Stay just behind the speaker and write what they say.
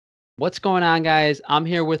What's going on, guys? I'm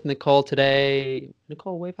here with Nicole today.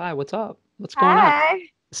 Nicole, wave hi. What's up? What's going on?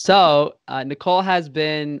 Hi. Nicole has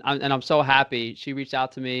been, and I'm so happy. She reached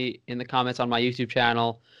out to me in the comments on my YouTube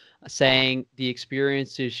channel saying the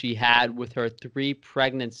experiences she had with her three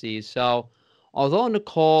pregnancies. So, although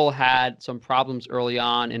Nicole had some problems early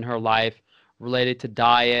on in her life related to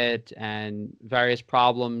diet and various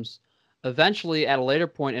problems, eventually, at a later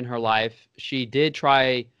point in her life, she did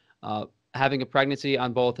try uh, having a pregnancy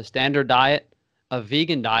on both a standard diet, a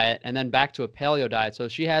vegan diet, and then back to a paleo diet. So,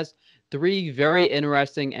 she has three very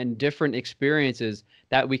interesting and different experiences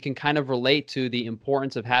that we can kind of relate to the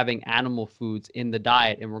importance of having animal foods in the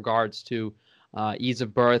diet in regards to ease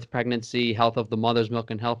of birth, pregnancy, health of the mother's milk,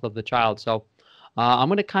 and health of the child. So I'm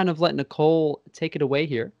going to kind of let Nicole take it away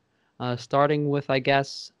here, starting with, I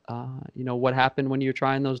guess, what happened when you're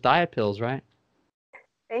trying those diet pills, right?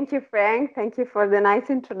 Thank you, Frank. Thank you for the nice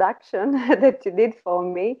introduction that you did for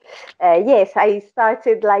me. Yes, I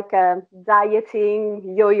started like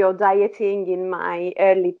dieting, yo-yo dieting in my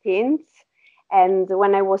early teens. And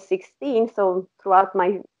when I was 16, so throughout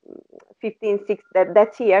my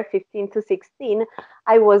that year, 15 to 16,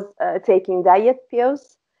 I was taking diet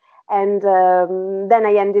pills. And then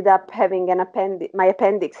I ended up having my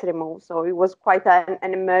appendix removed. So it was quite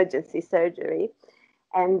an emergency surgery.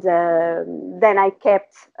 And then I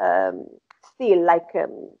kept still like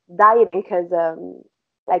dieting because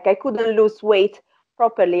like I couldn't lose weight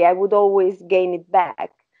properly. I would always gain it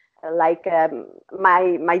back. Like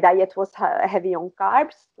my diet was heavy on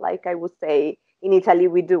carbs. Like I would say in Italy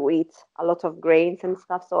we do eat a lot of grains and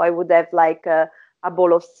stuff. So I would have like a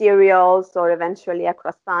bowl of cereals or eventually a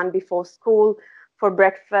croissant before school for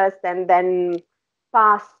breakfast, and then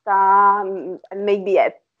pasta, and maybe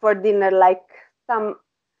for dinner like some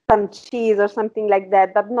some cheese or something like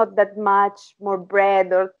that, but not that much, more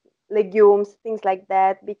bread or legumes, things like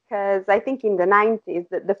that. Because I think in the 90s,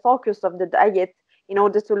 the focus of the diet in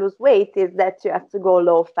order to lose weight is that you have to go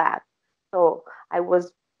low fat. So I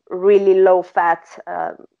was really low fat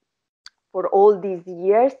for all these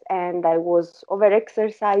years, and I was over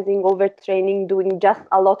exercising, overtraining, doing just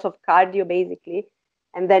a lot of cardio basically,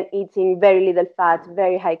 and then eating very little fat,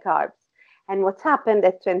 very high carbs. And what happened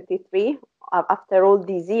at 23, after all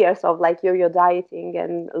these years of like yo-yo dieting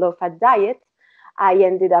and low fat diet, I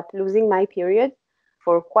ended up losing my period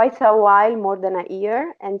for quite a while, more than a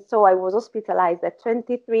year. And so I was hospitalized at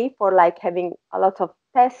 23 for like having a lot of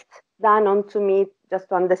tests done onto me just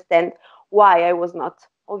to understand why I was not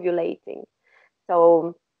ovulating.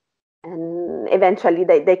 So, and eventually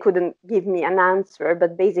they couldn't give me an answer,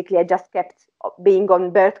 but basically I just kept being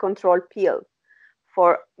on birth control pills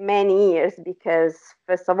for many years because,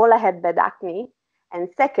 first of all, I had bad acne. And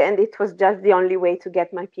second, it was just the only way to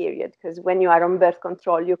get my period because when you are on birth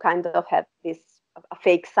control, you kind of have this a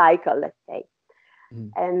fake cycle, let's say.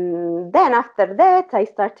 Mhm. And then after that, I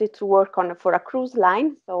started to work on for a cruise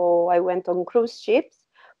line. So I went on cruise ships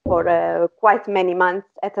for quite many months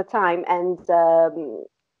at a time, and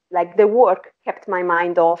like the work kept my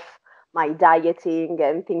mind off my dieting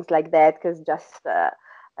and things like that because just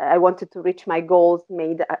I wanted to reach my goals,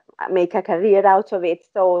 make a career out of it.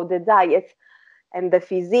 So the diet and the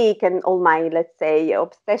physique and all my, let's say,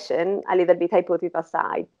 obsession, a little bit I put it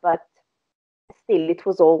aside, but still it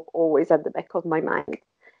was always at the back of my mind.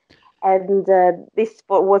 And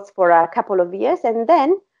was for a couple of years, and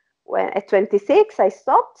then when at 26 I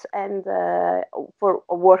stopped and for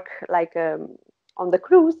work like on the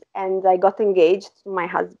cruise, and I got engaged to my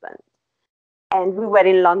husband, and we were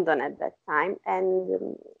in London at that time.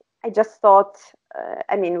 And I just thought,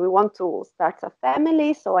 I mean, we want to start a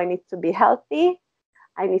family, so I need to be healthy.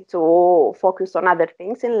 I need to focus on other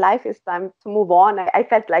things in life. It's time to move on. I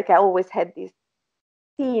felt like I always had this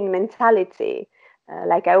teen mentality.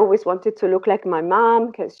 Like I always wanted to look like my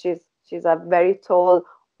mom because she's a very tall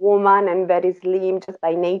woman and very slim just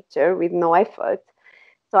by nature with no effort.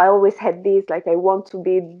 So I always had this like I want to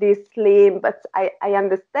be this slim, but I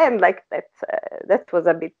understand like that was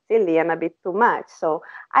a bit silly and a bit too much. So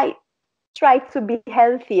I tried to be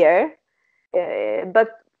healthier, but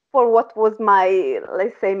for what was my,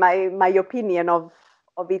 let's say, my opinion of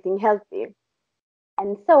eating healthy.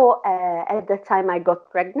 And so at that time I got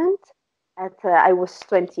pregnant at I was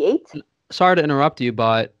 28. Sorry to interrupt you,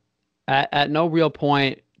 but at no real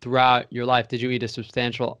point throughout your life did you eat a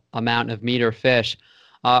substantial amount of meat or fish.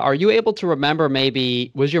 Are you able to remember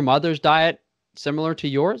maybe was your mother's diet similar to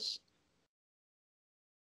yours?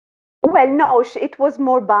 Well, no, it was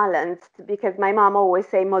more balanced because my mom always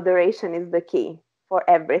say moderation is the key for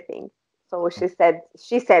everything. So she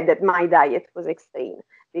said that my diet was extreme.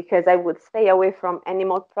 because I would stay away from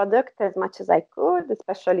animal product as much as I could,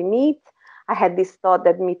 especially meat. I had this thought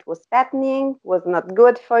that meat was fattening, was not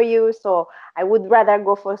good for you. So I would rather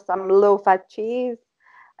go for some low fat cheese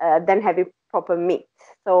than having proper meat.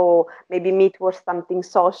 So maybe meat was something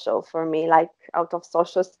social for me, like out of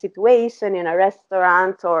social situation in a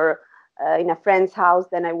restaurant or in a friend's house,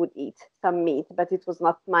 then I would eat some meat, but it was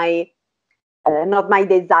not my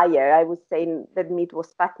desire. I would say that meat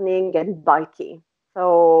was fattening and bulky.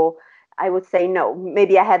 So I would say no.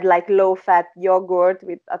 Maybe I had like low fat yogurt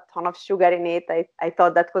with a ton of sugar in it. I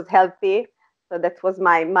thought that was healthy. So that was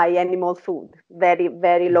my animal food, very,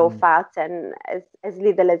 very low Mhm. fat and as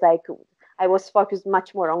little as I could. I was focused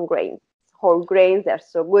much more on grains. Whole grains, they're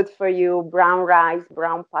so good for you. Brown rice,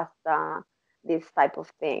 brown pasta, this type of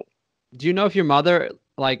thing. Do you know if your mother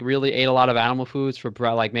like really ate a lot of animal foods for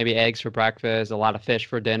like maybe eggs for breakfast, a lot of fish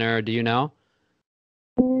for dinner? Do you know?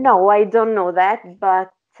 No, I don't know that,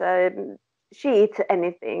 but she eats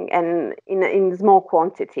anything and in small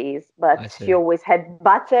quantities. I But she see. always had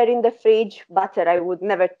butter in the fridge. Butter, I would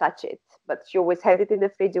never touch it, but she always had it in the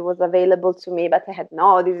fridge. It was available to me, but I had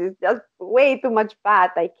no. This is just way too much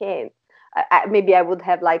fat. I can't. Maybe I would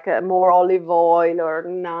have like a more olive oil or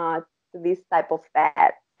not this type of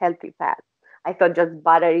fat, healthy fat. I thought just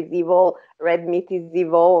butter is evil, red meat is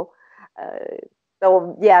evil. Uh,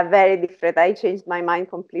 so yeah, very different. I changed my mind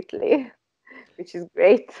completely, which is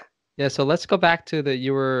great. Yeah, so let's go back to the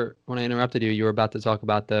you were when I interrupted you, you were about to talk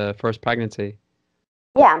about the first pregnancy.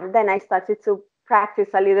 Yeah, then I started to practice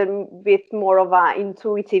a little bit more of a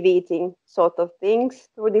intuitive eating sort of things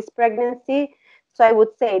through this pregnancy. So I would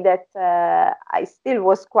say that I still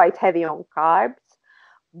was quite heavy on carbs,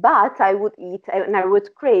 but I would eat and I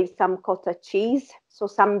would crave some cottage cheese, so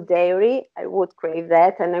some dairy. I would crave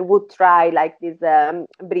that, and I would try like this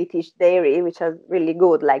British dairy, which is really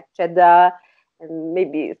good, like cheddar. And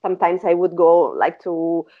maybe sometimes I would go like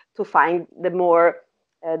to find the more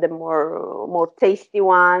tasty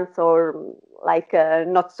ones, or like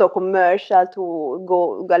not so commercial, to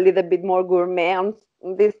go a little bit more gourmet on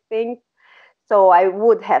these things. So I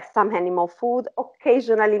would have some animal food,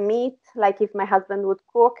 occasionally meat, like if my husband would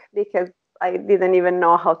cook, because I didn't even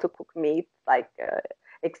know how to cook meat, like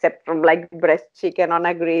except from like breast chicken on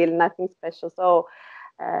a grill, nothing special. So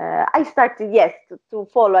I started, yes, to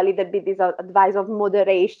follow a little bit this advice of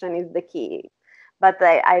moderation is the key. But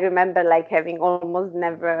I remember like having almost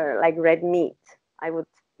never like red meat. I would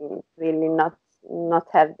really not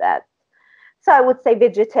have that. So I would say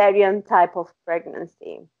vegetarian type of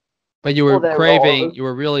pregnancy But you were craving, overall. you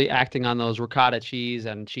were really acting on those ricotta cheese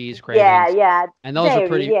and cheese Yeah, cravings. yeah. And those were Dairy,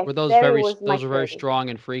 pretty, yes, dairy was my those were very craving. strong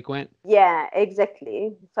and frequent. Yeah,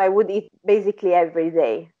 exactly. So I would eat basically every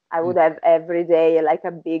day. I Mm. would have every day like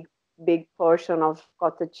a big portion of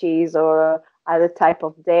cottage cheese or other type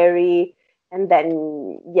of dairy. And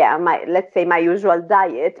then, yeah, my let's say my usual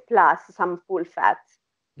diet plus some full fat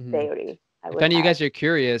Mhm. dairy I If would any of you have. guys are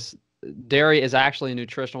curious, dairy is actually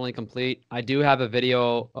nutritionally complete. I do have a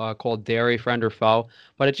video called Dairy Friend or Foe,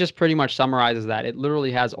 but it just pretty much summarizes that. It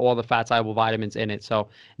literally has all the fat soluble vitamins in it. So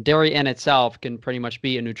dairy in itself can pretty much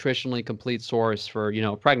be a nutritionally complete source for,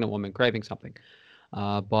 a pregnant woman craving something.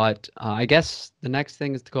 But I guess the next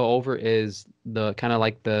thing is to go over is the kind of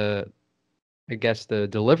like I guess the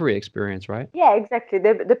delivery experience, right? Yeah, exactly.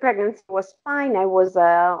 The pregnancy was fine. I was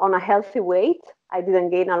on a healthy weight. I didn't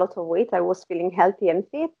gain a lot of weight. I was feeling healthy and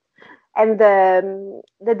fit. And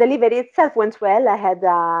the delivery itself went well. I had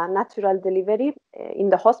a natural delivery in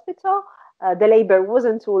the hospital. The labor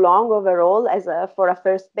wasn't too long overall for a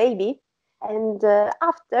first baby. And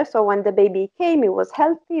after, so when the baby came, it was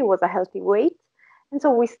healthy. It was a healthy weight. And so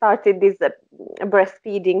we started this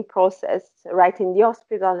breastfeeding process right in the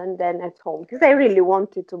hospital and then at home, because I really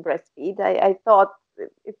wanted to breastfeed. I thought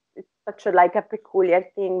it's such a like a peculiar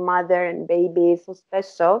thing, mother and baby, so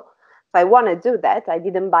special. So I want to do that. I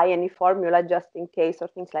didn't buy any formula just in case or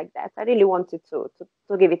things like that. I really wanted to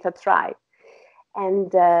give it a try.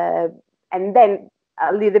 And and then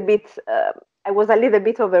a little bit, I was a little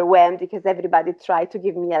bit overwhelmed because everybody tried to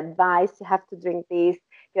give me advice. You have to drink this,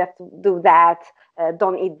 you have to do that,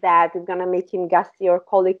 don't eat that, it's going to make him gassy or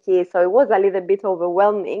colicky. So it was a little bit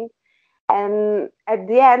overwhelming. And at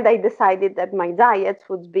the end, I decided that my diet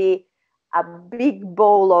would be a big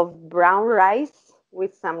bowl of brown rice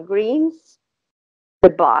with some greens, the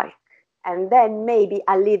bulk, and then maybe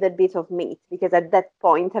a little bit of meat, because at that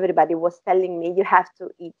point everybody was telling me you have to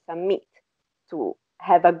eat some meat to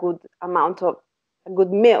have a good amount of a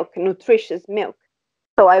good milk, nutritious milk.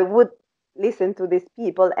 So I would listen to these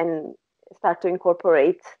people and start to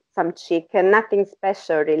incorporate some chicken, nothing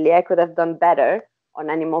special really. I could have done better on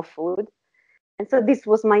animal food. And so this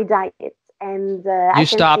was my diet. And I You can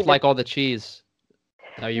see stopped that like all the cheese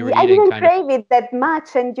that you were I eating, didn't kind of. crave it that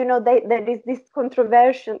much. And there is this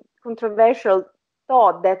controversial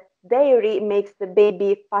thought that dairy makes the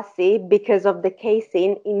baby fussy because of the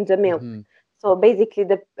casein in the milk. Hmm. So basically,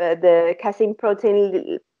 the casein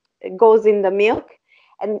protein goes in the milk,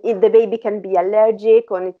 and the baby can be allergic,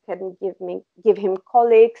 or it can give him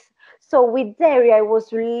colics. So with dairy, I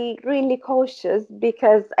was really cautious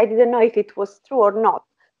because I didn't know if it was true or not.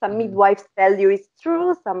 Some Hmm. midwives tell you it's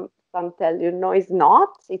true, some tell you no, it's not.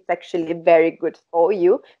 It's actually very good for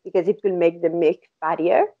you because it will make the milk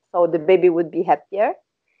fattier, so the baby would be happier.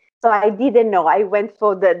 So I didn't know. I went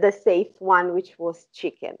for the safe one, which was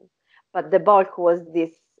chicken, but the bulk was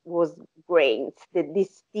grains,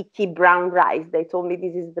 this sticky brown rice. They told me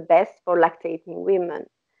this is the best for lactating women.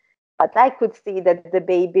 But I could see that the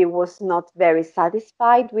baby was not very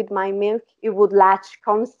satisfied with my milk. It would latch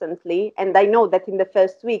constantly. And I know that in the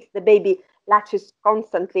first weeks, the baby latches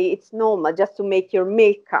constantly. It's normal just to make your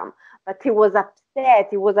milk come. But he was upset.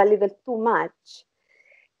 It was a little too much.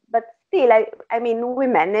 But still, I mean, we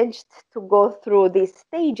managed to go through these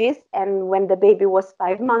stages. And when the baby was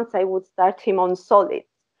 5 months, I would start him on solids.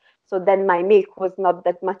 So then my milk was not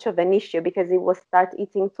that much of an issue because he was start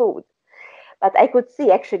eating food. But I could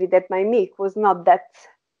see actually that my milk was not that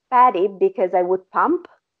fatty because I would pump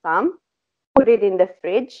some, put it in the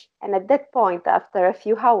fridge, and at that point, after a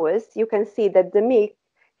few hours, you can see that the milk,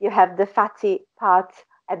 you have the fatty part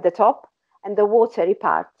at the top and the watery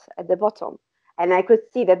part at the bottom. And I could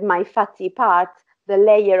see that my fatty part, the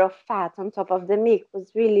layer of fat on top of the milk,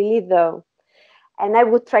 was really little. And I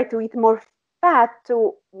would try to eat more fat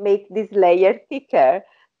to make this layer thicker.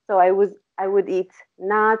 So I would eat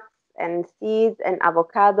nuts and seeds and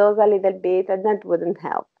avocados a little bit, and that wouldn't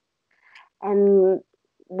help. And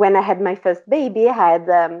when I had my first baby, I had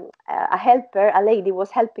a helper, a lady was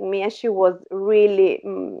helping me, and she was really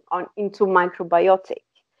into microbiotic.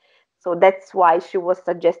 So that's why she was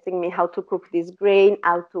suggesting me how to cook this grain,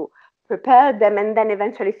 how to prepare them, and then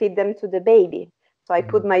eventually feed them to the baby. So I Hmm.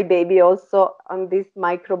 put my baby also on this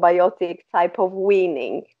microbiotic type of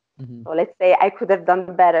weaning. Hmm. So let's say I could have done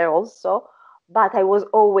better also, but I was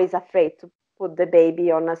always afraid to put the baby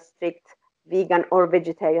on a strict vegan or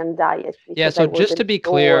vegetarian diet Yeah, because I so just to wasn't be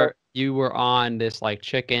sure clear, you were on this like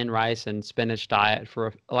chicken, rice, and spinach diet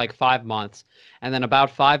for like 5 months. And then about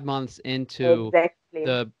 5 months into exactly.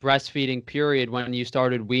 the breastfeeding period, when you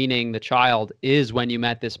started weaning the child, is when you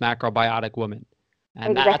met this macrobiotic woman.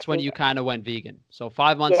 And that's when Exactly. you kind of went vegan. So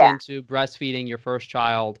 5 months Yeah. into breastfeeding your first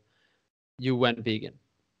child, you went vegan.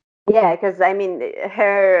 Yeah, because I mean,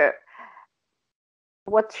 her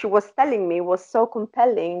what she was telling me was so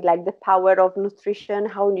compelling, like the power of nutrition,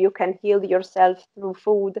 how you can heal yourself through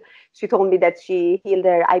food. She told me that she healed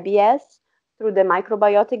her IBS through the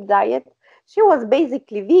microbiotic diet. She was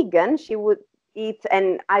basically vegan. She would eat,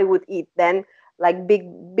 and I would eat then, like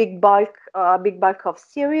big bulk of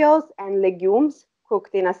cereals and legumes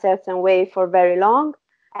cooked in a certain way for very long.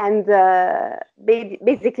 And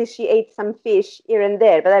basically, she ate some fish here and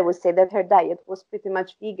there, but I would say that her diet was pretty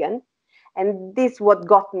much vegan, and this what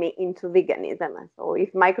got me into veganism. So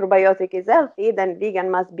if microbiotic is healthy, then vegan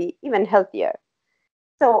must be even healthier.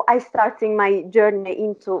 So I starting my journey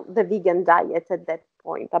into the vegan diet at that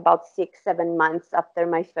point, about 6 7 months after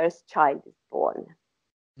my first child is born.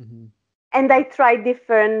 Hmm. And I tried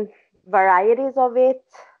different varieties of it,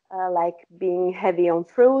 like being heavy on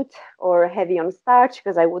fruit or heavy on starch,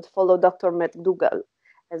 because I would follow Dr. McDougall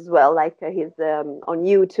as well, like he's on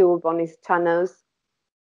YouTube, on his channels.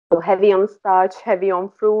 So heavy on starch, heavy on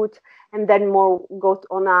fruit, and then more go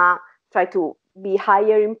on a try to be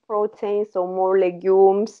higher in protein, so more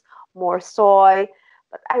legumes, more soy.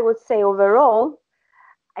 But I would say overall,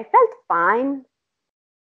 I felt fine,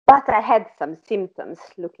 but I had some symptoms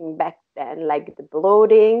looking back then, like the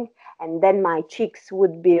bloating, and then my cheeks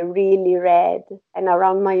would be really red, and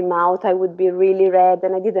around my mouth I would be really red,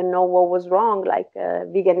 and I didn't know what was wrong. Like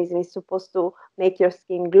veganism is supposed to make your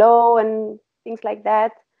skin glow and things like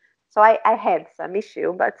that. So I had some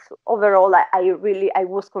issue, but overall I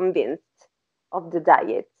was convinced of the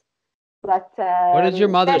diet. But What did your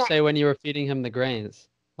mother then say when you were feeding him the grains?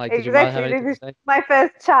 Like, did your mother have exactly. This anything to is say? my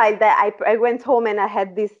first child. I went home and I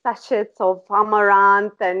had these sachets of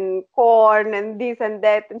amaranth and corn and this and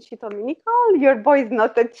that. And she told me, Nicole, your boy is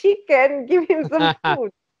not a chicken. Give him some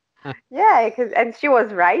food. Yeah, and she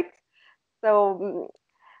was right. So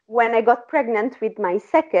when I got pregnant with my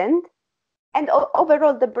second, and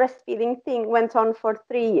overall the breastfeeding thing went on for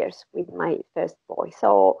 3 years with my first boy.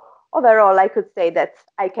 So overall, I could say that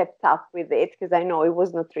I kept up with it because I know it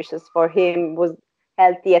was nutritious for him, was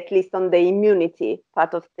healthy, at least on the immunity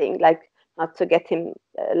part of thing, like not to get him,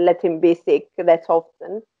 let him be sick that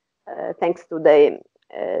often, thanks to the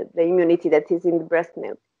immunity that is in the breast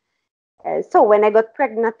milk. So when I got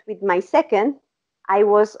pregnant with my second, I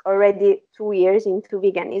was already 2 years into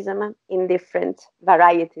veganism in different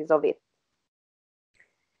varieties of it.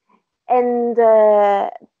 And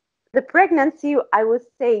the pregnancy, I would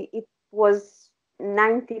say it was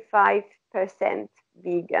 95%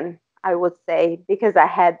 vegan, I would say, because I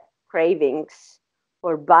had cravings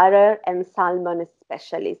for butter and salmon,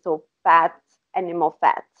 especially. So fat, animal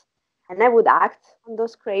fat. And I would act on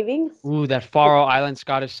those cravings. Ooh, that Faroe Island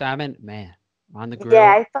Scottish salmon, man, on the Yeah, grill.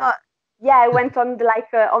 I thought, yeah, I went on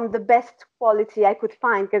on the best quality I could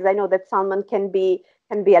find because I know that salmon can be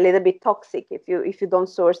a little bit toxic if you don't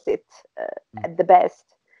source it Mm. at the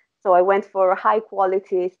best. So I went for high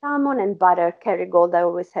quality salmon and butter, Kerrygold. I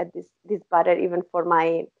always had this butter even for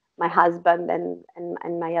my husband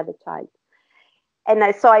and my other child. And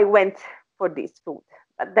I went for this food,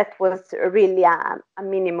 but that was really a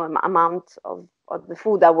minimum amount of the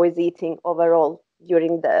food I was eating overall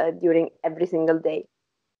during every single day.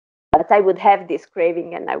 But I would have this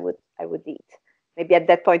craving and I would eat. Maybe at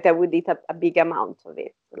that point I would eat a big amount of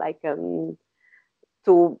it, like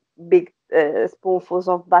two big spoonfuls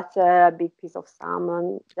of butter, a big piece of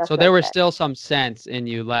salmon, just So there like was that. still some sense in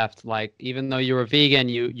you left, like even though you were vegan,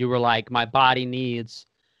 you were like, my body needs.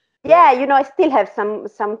 Yeah, I still have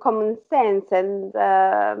some common sense, and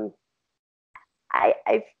I,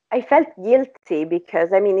 I I felt guilty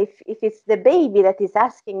because I mean, if it's the baby that is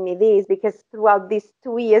asking me this, because throughout these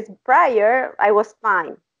 2 years prior, I was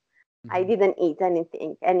fine. I Mhm. didn't eat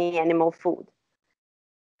anything, any animal food.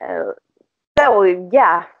 Uh, so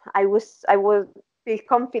yeah, I would feel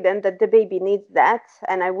confident that the baby needs that,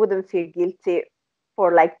 and I wouldn't feel guilty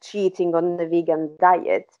for like cheating on the vegan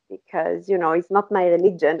diet because it's not my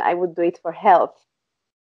religion. I would do it for health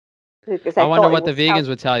because I I wonder thought it what the was vegans healthy.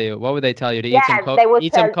 would tell you. What would they tell you? To Yeah, they would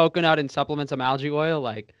eat some tell. coconut and supplement some algae oil?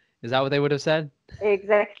 Like, is that what they would have said?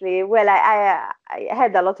 Exactly. Well, I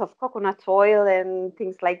had a lot of coconut oil and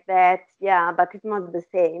things like that. Yeah, but it's not the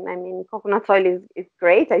same. I mean, coconut oil is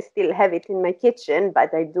great. I still have it in my kitchen,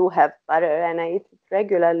 but I do have butter and I eat it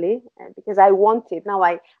regularly because I want it. Now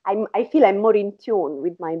I feel I'm more in tune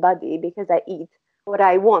with my body because I eat what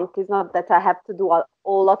I want. It's not that I have to do a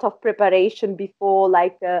whole lot of preparation before,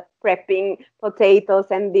 like prepping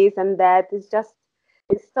potatoes and this and that.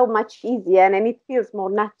 It's so much easier and it feels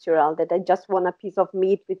more natural that I just want a piece of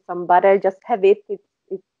meat with some butter, just have it.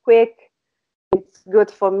 It's quick, it's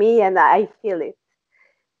good for me, and I feel it.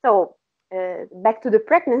 So back to the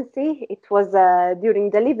pregnancy, it was during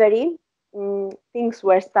delivery, things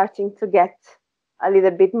were starting to get a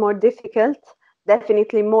little bit more difficult.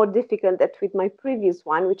 Definitely more difficult than with my previous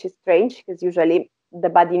one, which is strange because usually the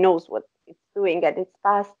body knows what it's doing and it's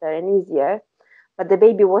faster and easier, but the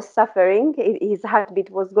baby was suffering. His heartbeat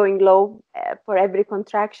was going low for every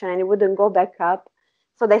contraction and it wouldn't go back up.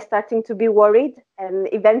 So they're starting to be worried. And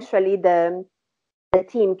eventually the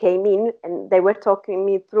team came in and they were talking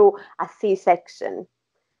me through a C-section.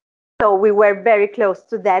 So we were very close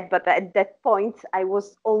to that. But at that point, I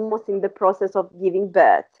was almost in the process of giving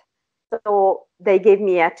birth. So they gave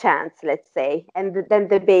me a chance, let's say. And then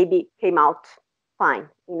the baby came out fine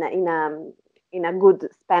in a good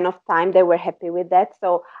span of time. They were happy with that.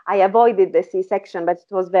 So I avoided the C-section, but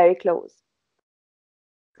it was very close.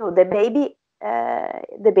 So the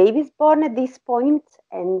baby's born at this point,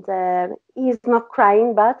 and he's not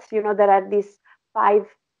crying. But there are these 5,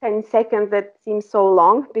 10 seconds that seem so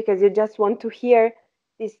long because you just want to hear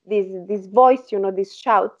this voice, this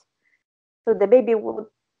shout. So the baby would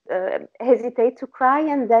hesitate to cry,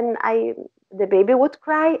 and then the baby would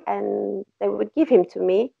cry, and they would give him to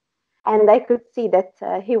me, and I could see that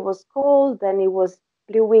he was cold and he was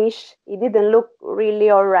bluish. He didn't look really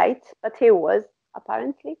all right, but he was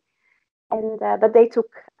apparently. And but they took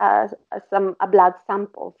a blood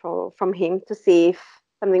sample from him to see if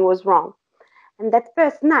something was wrong. And that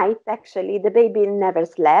first night, actually, the baby never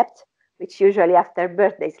slept, which usually after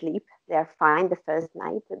birth they sleep. They are fine the first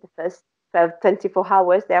night, the first 12, 24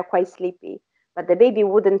 hours, they are quite sleepy. But the baby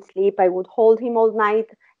wouldn't sleep. I would hold him all night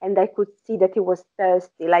and I could see that he was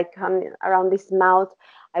thirsty, like around his mouth.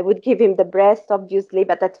 I would give him the breast, obviously,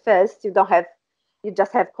 but at first you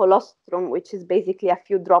just have colostrum, which is basically a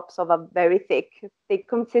few drops of a very thick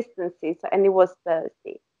consistency. So, and he was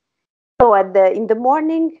thirsty. So in the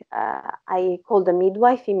morning, I called the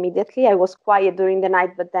midwife immediately. I was quiet during the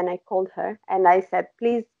night, but then I called her and I said,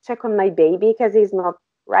 "Please check on my baby because he's not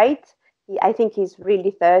right. I think he's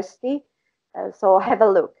really thirsty. So have a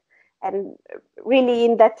look." And really,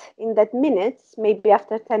 in that minutes, maybe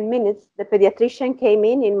after 10 minutes, the pediatrician came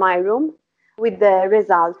in my room with the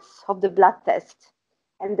results of the blood test.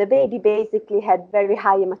 And the baby basically had very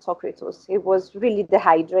high hematocritus. It was really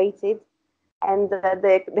dehydrated. And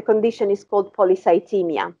the condition is called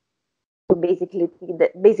polycythemia. So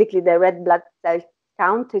basically the red blood cell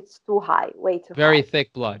count, it's too high, way too Very high,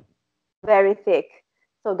 thick blood. very thick.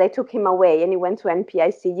 So they took him away and he went to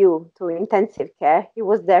NPICU, to intensive care. He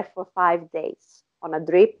was there for 5 days on a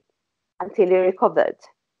drip until he recovered,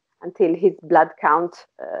 until his blood count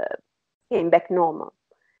came back normal.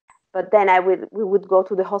 But then we would go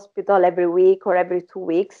to the hospital every week or every 2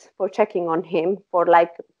 weeks for checking on him for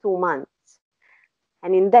like 2 months.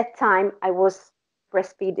 And in that time, I was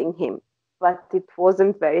breastfeeding him, but it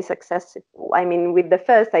wasn't very successful. I mean, with the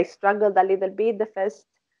first, I struggled a little bit the first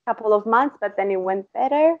couple of months, but then it went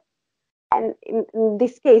better. And in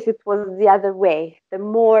this case, it was the other way. The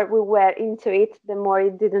more we were into it, the more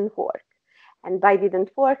it didn't work. And by didn't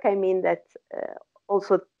work, I mean that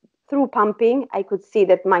also through pumping, I could see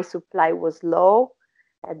that my supply was low,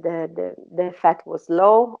 the fat was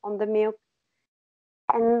low on the milk.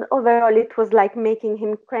 And overall, it was like making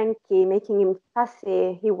him cranky, making him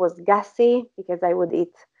fussy. He was gassy because I would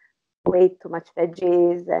eat way too much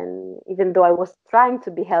veggies. And even though I was trying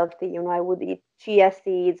to be healthy, I would eat chia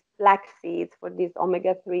seeds, flax seeds for these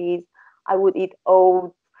omega 3s. I would eat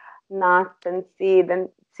oats, nuts, and seeds,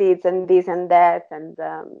 and this and that. And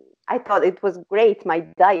I thought it was great, my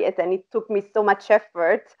diet. And it took me so much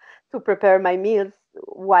effort to prepare my meals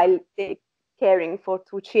while caring for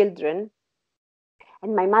two children.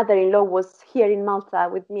 And my mother-in-law was here in Malta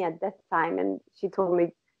with me at that time, and she told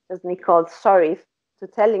me, just Nicole, sorry to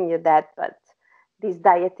telling you that, but this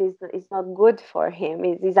diet is not good for him.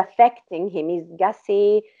 It is affecting him. He's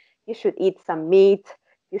gassy. You should eat some meat.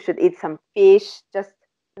 You should eat some fish, just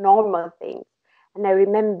normal things. And I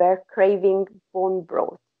remember craving bone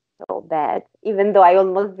broth so bad, even though I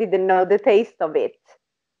almost didn't know the taste of it.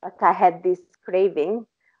 But I had this craving,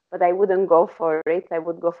 but I wouldn't go for it. I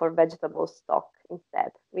would go for vegetable stock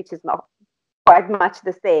instead, which is not quite much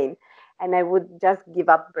the same. And I would just give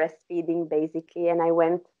up breastfeeding basically. And I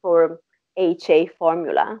went for HA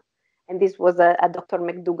formula. And this was a Dr.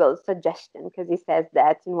 McDougall's suggestion, because he says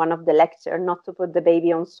that in one of the lectures, not to put the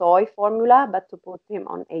baby on soy formula, but to put him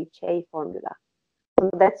on HA formula. So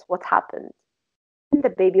that's what happened. The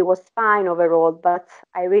baby was fine overall, but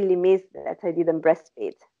I really missed that I didn't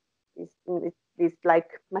breastfeed. This like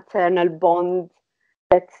maternal bond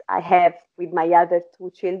that I have with my other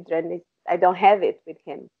two children, I don't have it with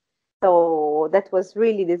him. So that was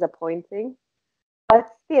really disappointing. But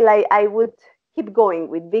still, I would keep going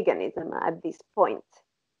with veganism at this point.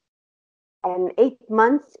 And 8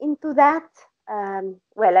 months into that,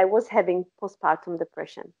 well, I was having postpartum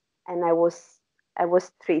depression, and I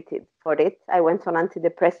was treated for it. I went on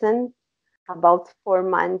antidepressant about 4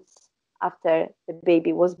 months after the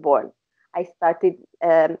baby was born. I started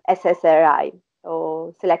SSRI,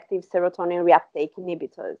 so selective serotonin reuptake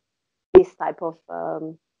inhibitors, this type of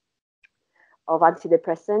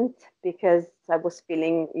antidepressant, because I was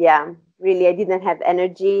feeling, yeah, really, I didn't have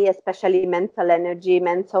energy, especially mental energy,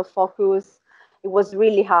 mental focus. It was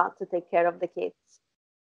really hard to take care of the kids.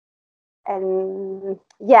 And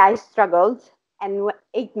yeah, I struggled. And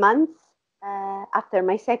 8 months after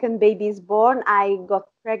my second baby is born, I got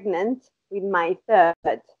pregnant with my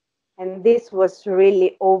third. And this was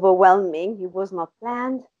really overwhelming. It was not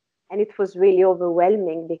planned. And it was really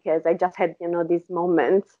overwhelming because I just had, these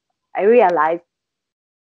moments. I realized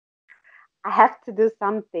I have to do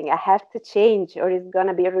something. I have to change, or it's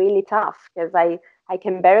gonna be really tough because I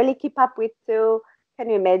can barely keep up with two. Can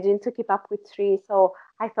you imagine to keep up with three? So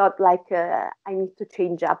I thought like I need to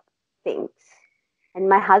change up things, and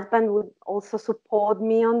my husband would also support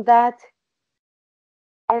me on that.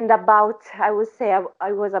 And I would say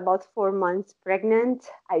I was about 4 months pregnant.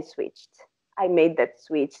 I switched. I made that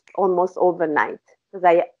switch almost overnight because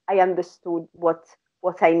I understood what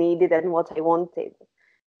I needed and what I wanted.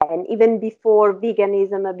 And even before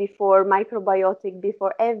veganism, before microbiotic,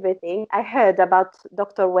 before everything, I heard about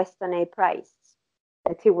Dr. Weston A. Price.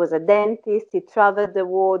 That he was a dentist, he traveled the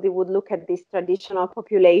world, he would look at this traditional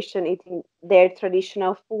population eating their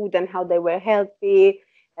traditional food and how they were healthy,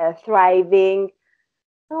 thriving.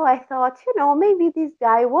 So I thought, maybe this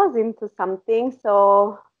guy was into something.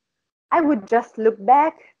 So I would just look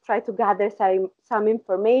back, try to gather some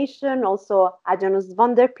information. Also, Ajanus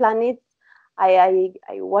Vonderplanet. I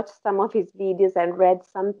watched some of his videos and read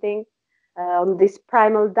something on this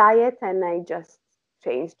primal diet, and I just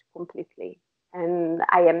changed completely. And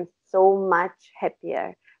I am so much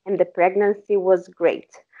happier. And the pregnancy was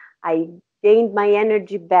great. I gained my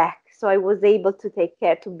energy back. So I was able to take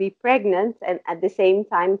care, to be pregnant, and at the same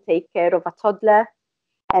time take care of a toddler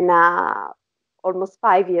and almost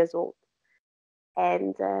 5 years old.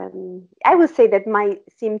 And I would say that my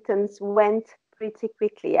symptoms went pretty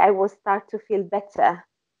quickly. I will start to feel better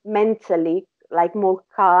mentally, like more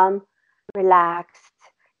calm, relaxed,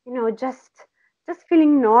 just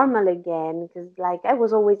feeling normal again. Because like I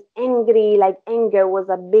was always angry, like anger was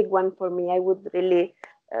a big one for me. I would really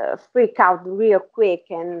freak out real quick,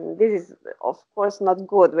 and this is of course not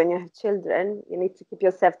good when you have children. You need to keep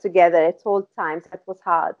yourself together at all times. That was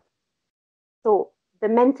hard. So the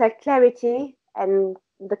mental clarity and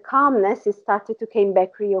the calmness it started to came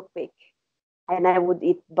back real quick. And I would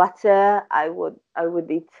eat butter. I would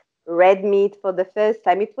eat red meat for the first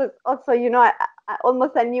time. It was also,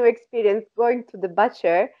 almost a new experience going to the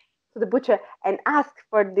butcher and ask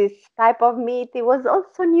for this type of meat. It was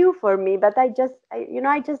also new for me, but I just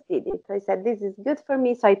did it. I said this is good for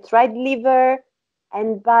me. So I tried liver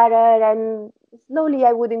and butter, and slowly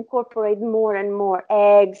I would incorporate more and more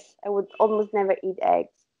eggs. I would almost never eat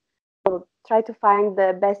eggs. So try to find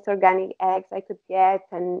the best organic eggs I could get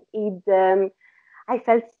and eat them. I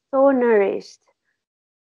felt so nourished.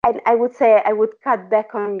 And I would say I would cut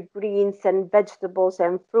back on greens and vegetables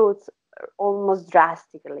and fruits almost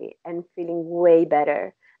drastically and feeling way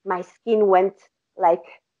better. My skin went like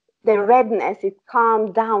the redness, it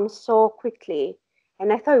calmed down so quickly.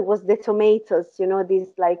 And I thought it was the tomatoes,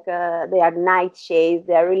 these like they are nightshades,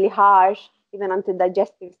 they are really harsh, even on the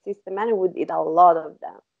digestive system. And I would eat a lot of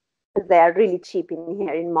them because they are really cheap in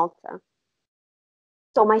here in Malta.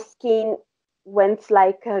 So my skin went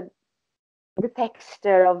like the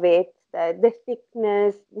texture of it, the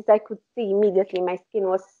thickness. This I could see immediately. My skin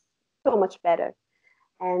was so much better,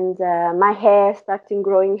 and my hair started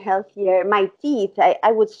growing healthier. My teeth,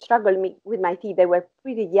 I would struggle with my teeth. They were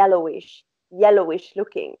pretty yellowish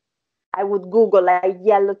looking. I would Google like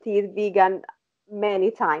yellow teeth vegan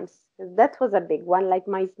many times. That was a big one, like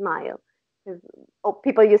my smile. 'Cause,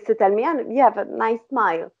 people used to tell me, "Oh, you have a nice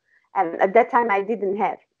smile," and at that time I didn't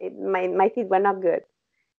have it. My teeth were not good.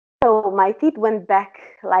 So my teeth went back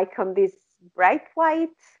like on this bright white,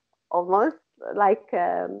 almost like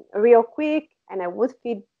real quick, and I would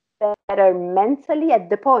feel better mentally at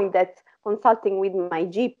the point that consulting with my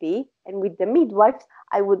GP and with the midwives,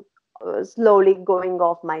 I would slowly going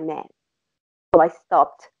off my meds. So I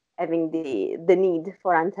stopped having the need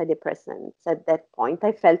for antidepressants at that point.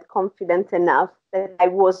 I felt confident enough that I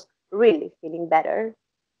was really feeling better,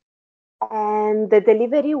 and the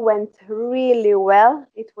delivery went really well.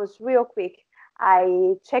 It was real quick.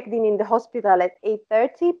 I checked in the hospital at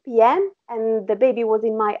 8:30 p.m. and the baby was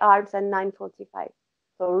in my arms at 9:45.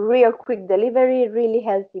 So real quick delivery, really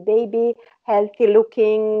healthy baby, healthy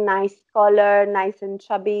looking, nice color, nice and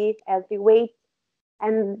chubby, healthy weight.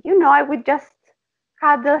 And I would just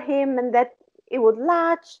cuddle him and that it would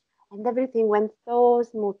latch and everything went so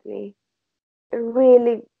smoothly.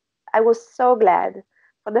 Really, I was so glad.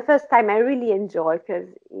 For the first time, I really enjoyed because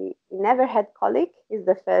he never had colic. He's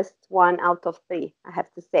the first one out of three, I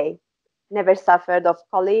have to say. Never suffered of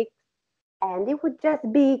colic, and he would just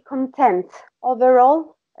be content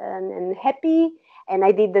overall and happy. And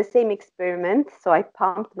I did the same experiment. So I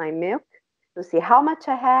pumped my milk to see how much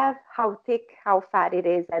I have, how thick, how fat it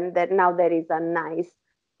is, and that now there is a nice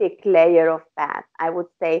thick layer of fat. I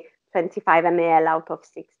would say 25 ml out of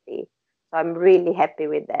 60. So I'm really happy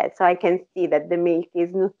with that. So I can see that the milk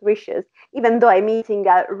is nutritious, even though I'm eating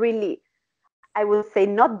a really, I will say,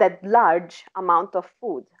 not that large amount of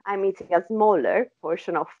food. I'm eating a smaller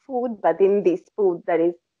portion of food, but in this food, that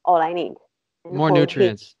is all I need. And More whole hit.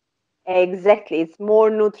 nutrients. Exactly. It's more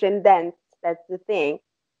nutrient dense. That's the thing.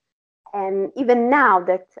 And even now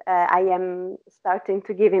that I am starting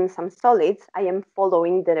to give him some solids, I am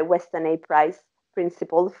following the Weston A. Price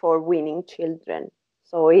principle for weaning children.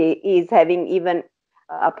 So he is having even,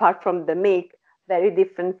 apart from the milk, very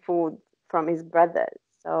different food from his brothers.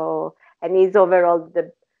 So, and he's overall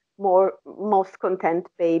the most content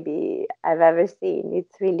baby I've ever seen.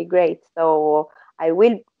 It's really great. So I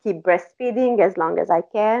will keep breastfeeding as long as I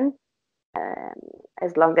can, um,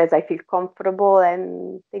 as long as I feel comfortable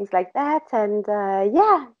and things like that. And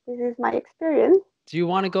yeah, this is my experience. Do you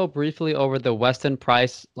want to go briefly over the Weston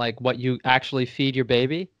Price, like what you actually feed your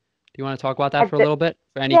baby? Do you want to talk about that At for a the, little bit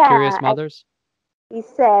for any curious yeah, mothers? he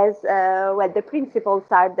says, well, the principles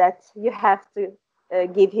are that you have to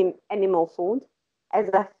give him animal food as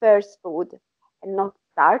a first food and not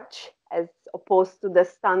starch, as opposed to the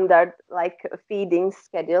standard like feeding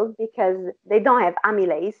schedule, because they don't have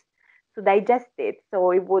amylase. to digest it.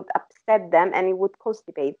 So it would upset them and it would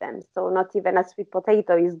constipate them. So not even a sweet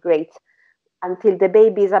potato is great until the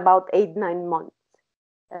baby is about 8, 9 months.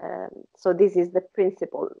 So this is the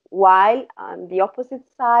principle. While on the opposite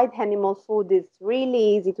side, animal food is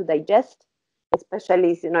really easy to digest,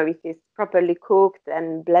 especially if it's properly cooked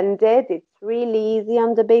and blended. It's really easy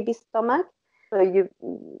on the baby's stomach. So you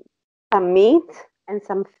some meat and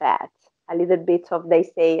some fat, a little bit of they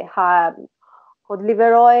say cod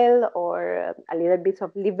liver oil or a little bit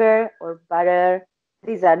of liver or butter.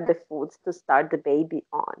 These are the foods to start the baby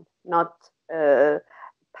on, not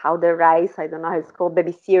powder rice. I don't know how it's called,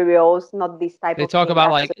 baby cereals, not this type They of talk thing.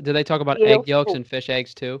 about like, do they talk about egg Cereals yolks cooked. and fish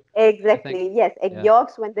eggs too? I think. Exactly. Yes, egg Yeah.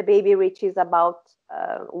 yolks when the baby reaches about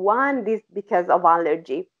one. This because of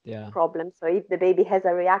allergy Yeah. problems. So if the baby has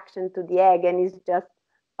a reaction to the egg and is just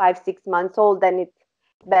 5, 6 months old, then it's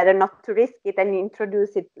better not to risk it and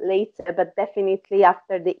introduce it later. But definitely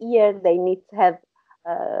after the year, they need to have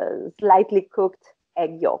slightly cooked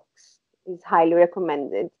egg yolks. Is highly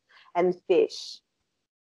recommended, and fish,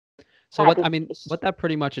 So what fatty I mean, fish. what that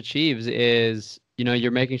pretty much achieves is,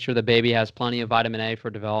 you're making sure the baby has plenty of vitamin A for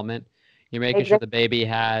development. You're making sure the Exactly. baby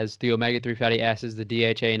has the omega-3 fatty acids, the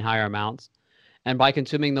DHA in higher amounts. And by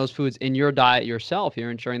consuming those foods in your diet yourself,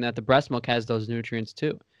 you're ensuring that the breast milk has those nutrients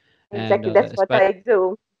too. And Exactly. That's what especially, I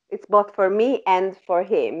do. It's both for me and for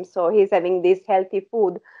him. So he's having this healthy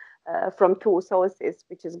food from two sources,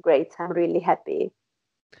 which is great. I'm really happy.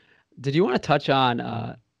 did you want to touch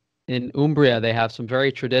on in Umbria they have some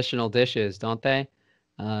very traditional dishes, don't they?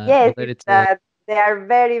 Yes, Related to they are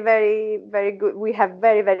very, very, very good. We have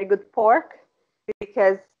very, very good pork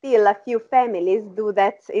because still a few families do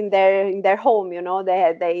that in their home.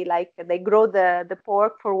 They grow the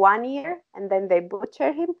pork for 1 year and then they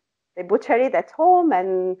butcher it at home,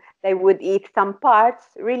 and they would eat some parts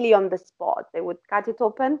really on the spot. They would cut it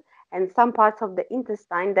open, and some parts of the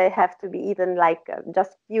intestine they have to be eaten like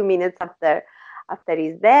just few minutes after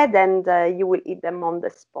he's dead, and you will eat them on the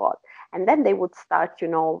spot. And then they would start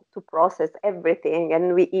to process everything,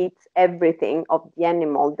 and we eat everything of the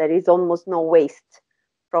animal. There is almost no waste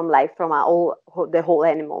the whole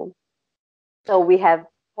animal. So we have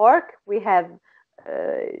pork, we have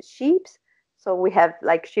sheep. So we have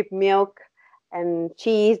like sheep milk and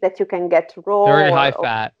cheese that you can get raw very high or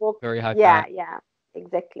fat, cooked. very high Yeah, fat. yeah,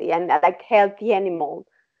 exactly. And like healthy animals.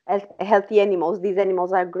 These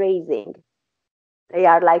animals are grazing. They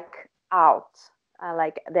are like out,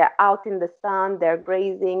 like they're out in the sun. They're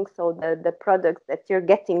grazing. So the products that you're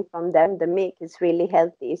getting from them, the milk is really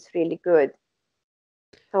healthy. It's really good.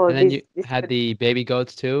 So And then this you this had could the baby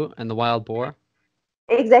goats too and the wild boar.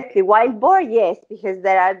 exactly. Wild boar, yes, because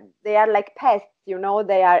they are like pests,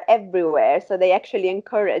 they are everywhere. So they actually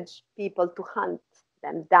encourage people to hunt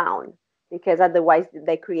them down because otherwise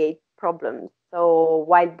they create problems. So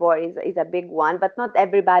wild boar is a big one, but not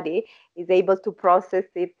everybody is able to process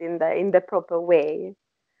it in the proper way.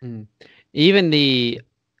 Mm. Even the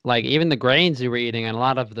even the grains you were eating and a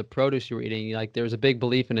lot of the produce you were eating, like there was a big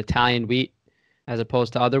belief in Italian wheat as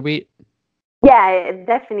opposed to other wheat. Yeah,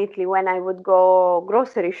 definitely. When I would go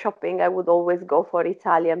grocery shopping, I would always go for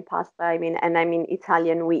Italian pasta. I mean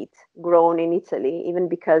Italian wheat grown in Italy, even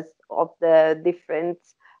because of the different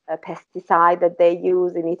pesticide that they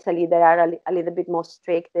use in Italy. They are a little bit more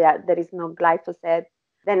strict. There is no glyphosate.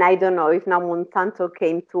 Then I don't know if now Monsanto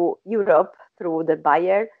came to Europe through the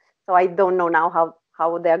buyer, so I don't know now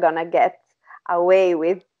how they're gonna get away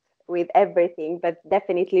with everything. But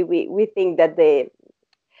definitely, we think that the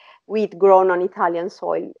wheat grown on Italian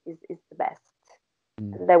soil is the best.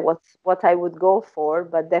 Mm. And that was what I would go for,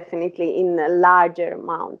 but definitely in a larger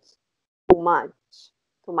amounts. Too much,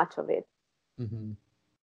 too much of it. Hmm.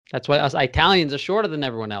 That's why us Italians are shorter than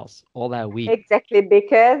everyone else. All that wheat. Exactly,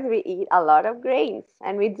 because we eat a lot of grains,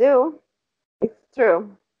 and we do. It's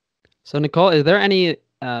true. So Nicole, is there any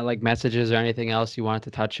messages or anything else you wanted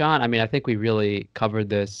to touch on? I mean, I think we really covered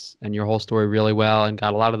this and your whole story really well and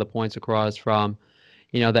got a lot of the points across from,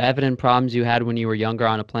 the evident problems you had when you were younger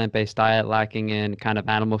on a plant-based diet, lacking in kind of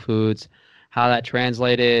animal foods, how that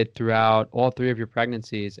translated throughout all three of your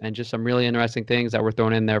pregnancies, and just some really interesting things that were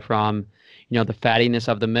thrown in there from, the fattiness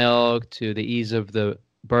of the milk to the ease of the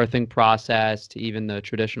birthing process to even the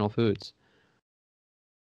traditional foods.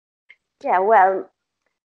 Yeah, well,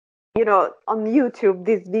 on YouTube,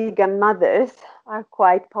 these vegan mothers are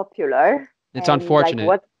quite popular. It's And like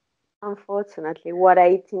unfortunate. unfortunately, what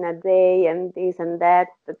I eat in a day and this and that.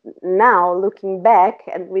 But now, looking back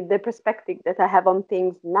and with the perspective that I have on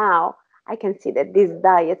things now, I can see that these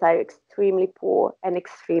diets are extremely poor and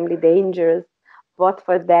extremely dangerous, both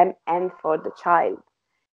for them and for the child.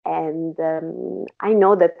 And I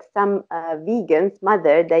know that some vegans,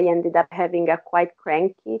 mother, they ended up having a quite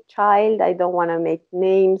cranky child. I don't want to make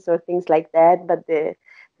names or things like that, but the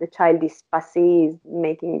child is fussy,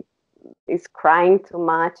 is crying too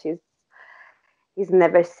much, is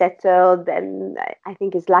never settled, and I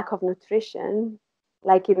think it's lack of nutrition.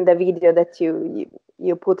 Like in the video that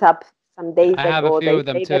you put up some Yeah, days I have a ago, few they of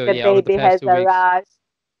them say that too. the Yeah, over the baby past has 2 a weeks. rash.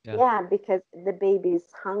 Yeah. Yeah, because the baby is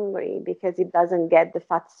hungry because it doesn't get the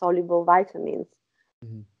fat soluble vitamins.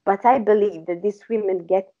 Mhm. But I believe that these women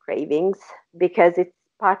get cravings because it's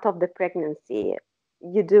part of the pregnancy.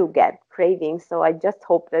 You do get cravings. So I just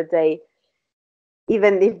hope that they,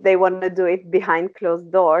 even if they want to do it behind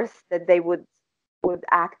closed doors, that they would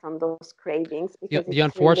act on those cravings because The it's really,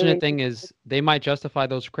 unfortunate really thing is they might justify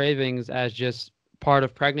those cravings as just part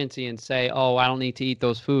of pregnancy and say, "Oh, I don't need to eat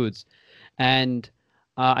those foods." And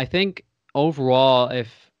I think overall,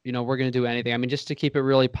 if we're going to do anything, I mean, just to keep it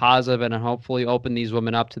really positive and hopefully open these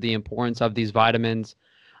women up to the importance of these vitamins.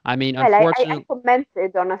 I mean, well. I unfortunately,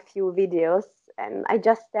 commented on a few videos and I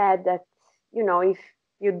just said that, if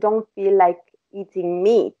you don't feel like eating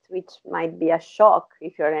meat, which might be a shock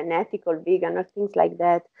if you're an ethical vegan or things like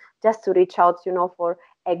that, just to reach out, for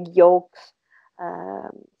egg yolks,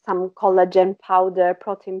 um, some collagen powder,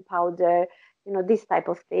 protein powder, these type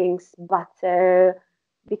of things, butter,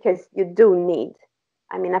 because you do need,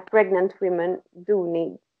 I mean, a pregnant woman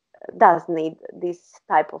does need this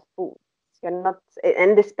type of food. You're not,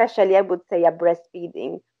 and especially I would say a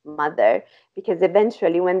breastfeeding mother, because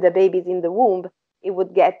eventually when the baby's in the womb, it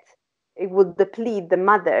would get, it would deplete the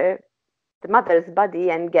mother's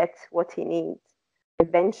body and get what he needs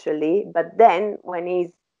eventually. But then when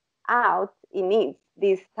he's out, he needs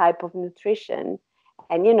this type of nutrition.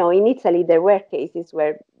 And in Italy there were cases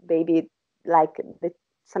where baby, like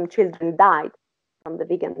some children died from the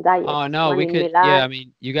vegan diet. oh no, One we in could. Yeah, Milan. I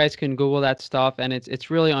mean, you guys can Google that stuff, and it's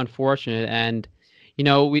really unfortunate. And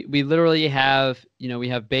we literally have we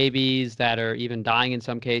have babies that are even dying in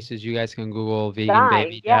some cases. You guys can Google vegan Dying,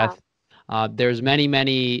 baby yeah. death. There's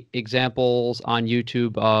many examples on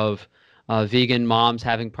YouTube of vegan moms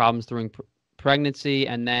having problems during pregnancy,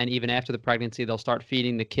 and then even after the pregnancy, they'll start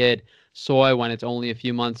feeding the kid soy when it's only a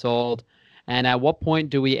few months old. And at what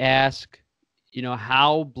point do we ask,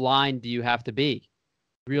 how blind do you have to be?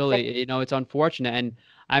 Really, it's unfortunate. And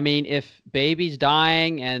I mean, if babies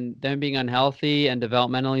dying and them being unhealthy and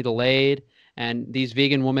developmentally delayed, and these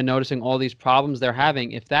vegan women noticing all these problems they're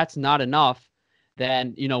having, if that's not enough,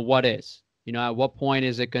 then what is? At what point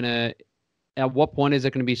is it gonna? At what point is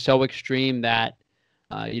it gonna be so extreme that,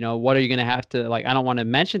 what are you gonna have to like? I don't want to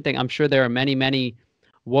mention things. I'm sure there are many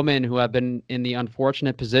women who have been in the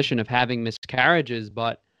unfortunate position of having miscarriages,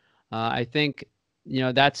 but I think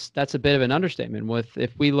that's a bit of an understatement. With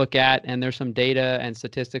if we look at, and there's some data and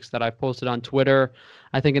statistics that I've posted on Twitter,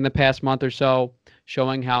 I think in the past month or so,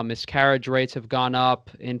 showing how miscarriage rates have gone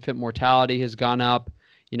up, infant mortality has gone up,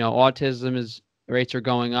 autism is rates are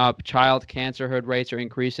going up, child cancerhood rates are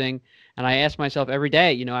increasing. And I ask myself every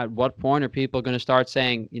day, at what point are people going to start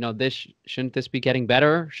saying, this shouldn't this be getting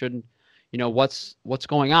better? Shouldn't, what's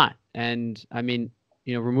going on? And I mean,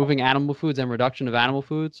 removing animal foods and reduction of animal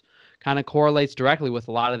foods kind of correlates directly with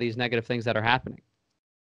a lot of these negative things that are happening.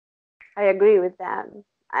 I agree with that.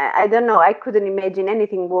 I don't know. I couldn't imagine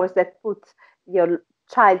anything worse that puts your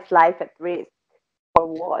child's life at risk or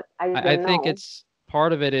what. I I don't think know. it's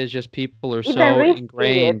part of it is just people are Even so risking it.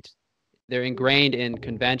 ingrained. They're ingrained in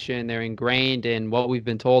convention. They're ingrained in what we've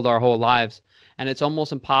been told our whole lives, and it's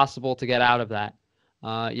almost impossible to get out of that.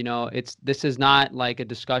 This is not like a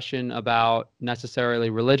discussion about necessarily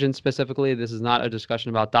religion specifically. This is not a discussion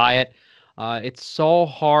about diet. It's so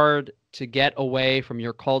hard to get away from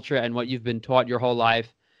your culture and what you've been taught your whole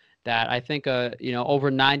life that I think over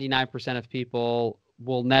 99% of people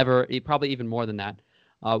will never, probably even more than that,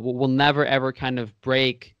 will never ever kind of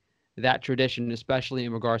break that tradition, especially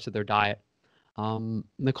in regards to their diet.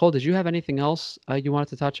 Nicole, did you have anything else you wanted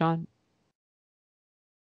to touch on?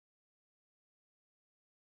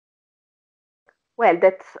 Well,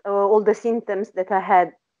 that's all the symptoms that I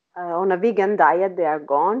had on a vegan diet, they are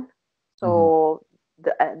gone. Hmm. So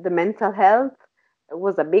the mental health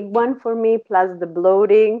was a big one for me, plus the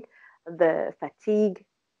bloating, the fatigue,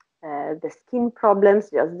 the skin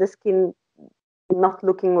problems, just the skin not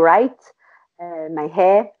looking right, my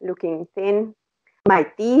hair looking thin, my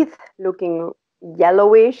teeth looking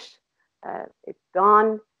yellowish, it's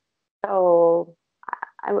gone. So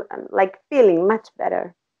I'm like feeling much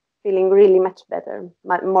better, feeling really much better,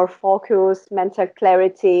 more focus, mental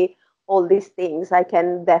clarity, all these things I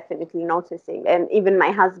can definitely noticing. And even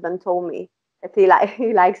my husband told me that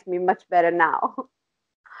he likes me much better now.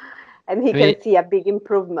 and he I mean, can see a big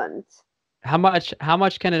improvement. how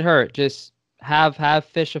much can it hurt? Just have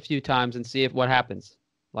fish a few times and see if what happens.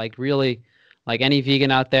 Like really, like any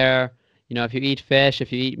vegan out there, if you eat fish,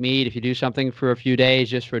 if you eat meat, if you do something for a few days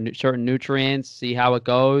just for certain nutrients, see how it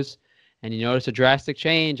goes, and you notice a drastic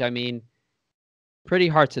change. I mean, pretty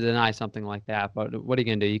hard to deny something like that. But what are you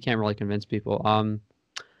gonna do? You can't really convince people.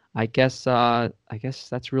 I guess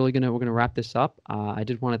that's really we're gonna wrap this up. I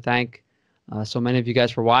did want to thank so many of you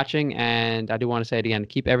guys for watching, and I do want to say it again,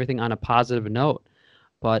 keep everything on a positive note.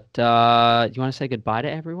 But you want to say goodbye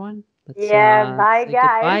to everyone? Let's Yeah, bye, say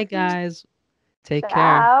goodbye, guys. guys. Take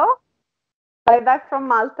care. Ciao. Bye bye from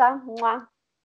Malta. Mwah.